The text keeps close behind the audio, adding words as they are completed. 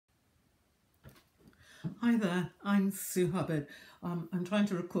Hi there, I'm Sue Hubbard. I'm trying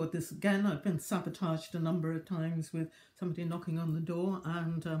to record this again. I've been sabotaged a number of times with somebody knocking on the door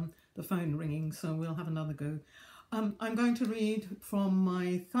and the phone ringing, so we'll have another go. I'm going to read from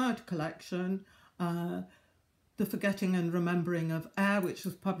my third collection, The Forgetting and Remembering of Air, which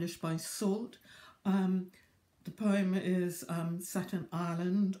was published by Salt. The poem is set in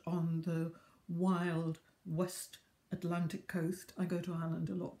Ireland on the wild West Atlantic coast. I go to Ireland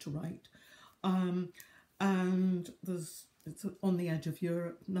a lot to write. And it's on the edge of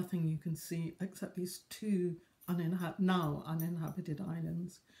Europe, nothing you can see except these two now uninhabited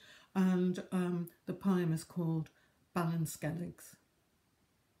islands. And the poem is called Ballinskelligs.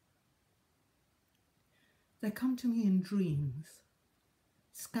 They come to me in dreams,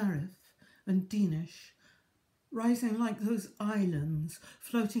 Scariff and Deanish, rising like those islands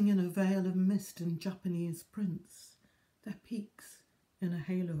floating in a veil of mist in Japanese prints, their peaks in a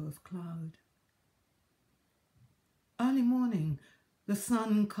halo of cloud. Early morning, the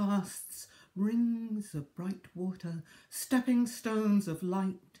sun casts rings of bright water, stepping stones of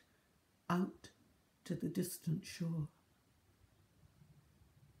light, out to the distant shore.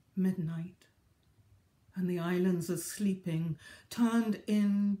 Midnight, and the islands are sleeping, turned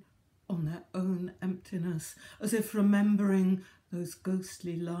in on their own emptiness, as if remembering those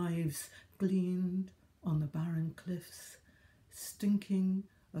ghostly lives gleaned on the barren cliffs, stinking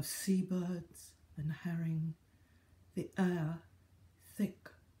of seabirds and herring, the air thick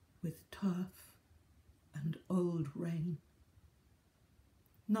with turf and old rain.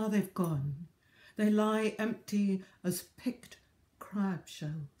 Now they've gone. They lie empty as picked crab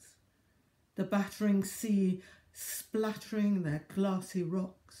shells, the battering sea splattering their glassy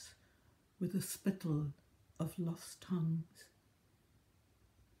rocks with the spittle of lost tongues.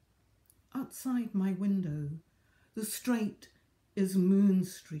 Outside my window, the strait is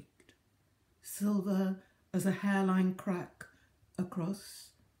moon-streaked, silver as a hairline crack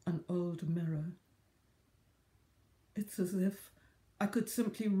across an old mirror. It's as if I could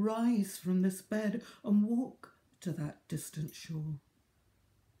simply rise from this bed and walk to that distant shore.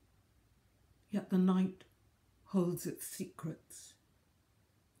 Yet the night holds its secrets.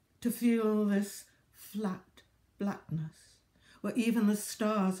 To feel this flat blackness, where even the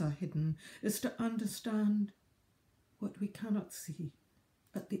stars are hidden, is to understand what we cannot see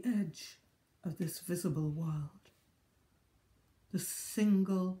at the edge of this visible world. The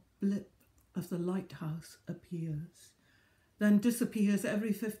single blip of the lighthouse appears, then disappears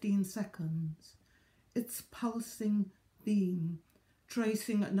every 15 seconds, its pulsing beam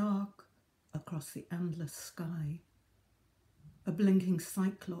tracing an arc across the endless sky, a blinking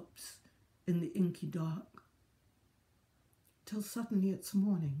cyclops in the inky dark, till suddenly it's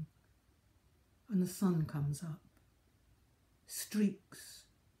morning and the sun comes up, streaks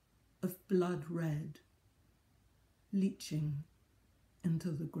of blood red, leaching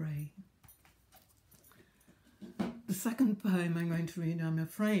into the grey. The second poem I'm going to read, I'm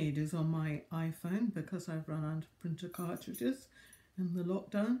afraid, is on my iPhone because I've run out of printer cartridges in the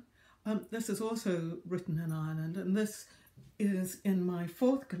lockdown. This is also written in Ireland, and this is in my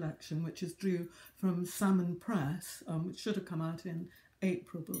fourth collection, which is due from Salmon Press, which should have come out in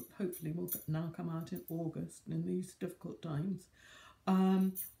April, but hopefully will now come out in August in these difficult times.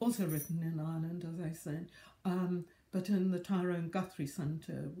 Also written in Ireland, as I said, but in the Tyrone Guthrie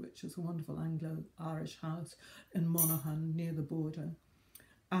Centre, which is a wonderful Anglo-Irish house in Monaghan near the border.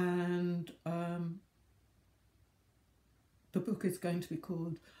 And the book is going to be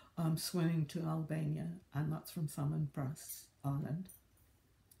called Swimming to Albania, and that's from Salmon Press, Ireland.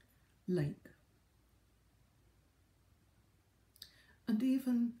 Lake. And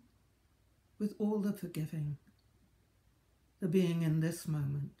even with all the forgiving, the being in this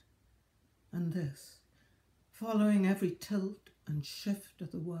moment, and this, following every tilt and shift of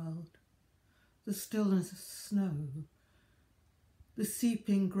the world, the stillness of snow, the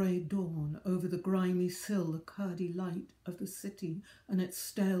seeping grey dawn over the grimy sill, the curdy light of the city and its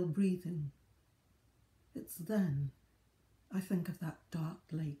stale breathing. It's then I think of that dark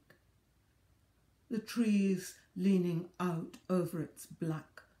lake, the trees leaning out over its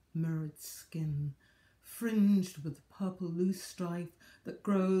black mirrored skin, fringed with the purple loosestrife that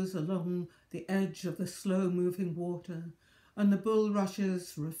grows along the edge of the slow-moving water, and the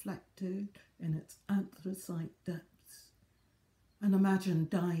bulrushes reflected in its anthracite depths. And imagine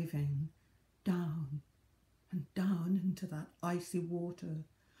diving down and down into that icy water,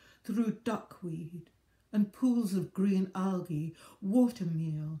 through duckweed and pools of green algae, water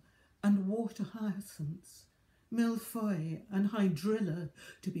meal and water hyacinths, millefeuille and hydrilla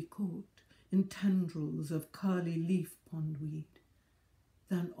to be caught in tendrils of curly leaf pondweed.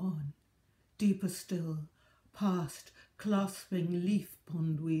 Then on, deeper still, past clasping leaf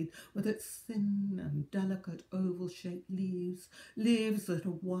pondweed with its thin and delicate oval-shaped leaves, leaves that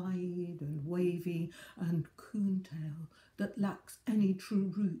are wide and wavy, and coontail that lacks any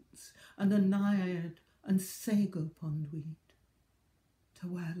true roots, and a naiad and sago pondweed, to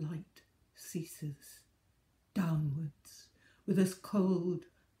where light ceases, downwards, with this cold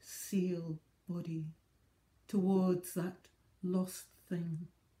seal body, towards that lost thing,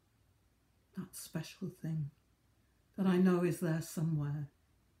 that special thing that I know is there somewhere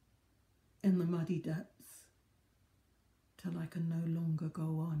in the muddy depths, till I can no longer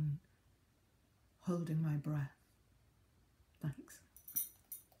go on holding my breath. Thanks.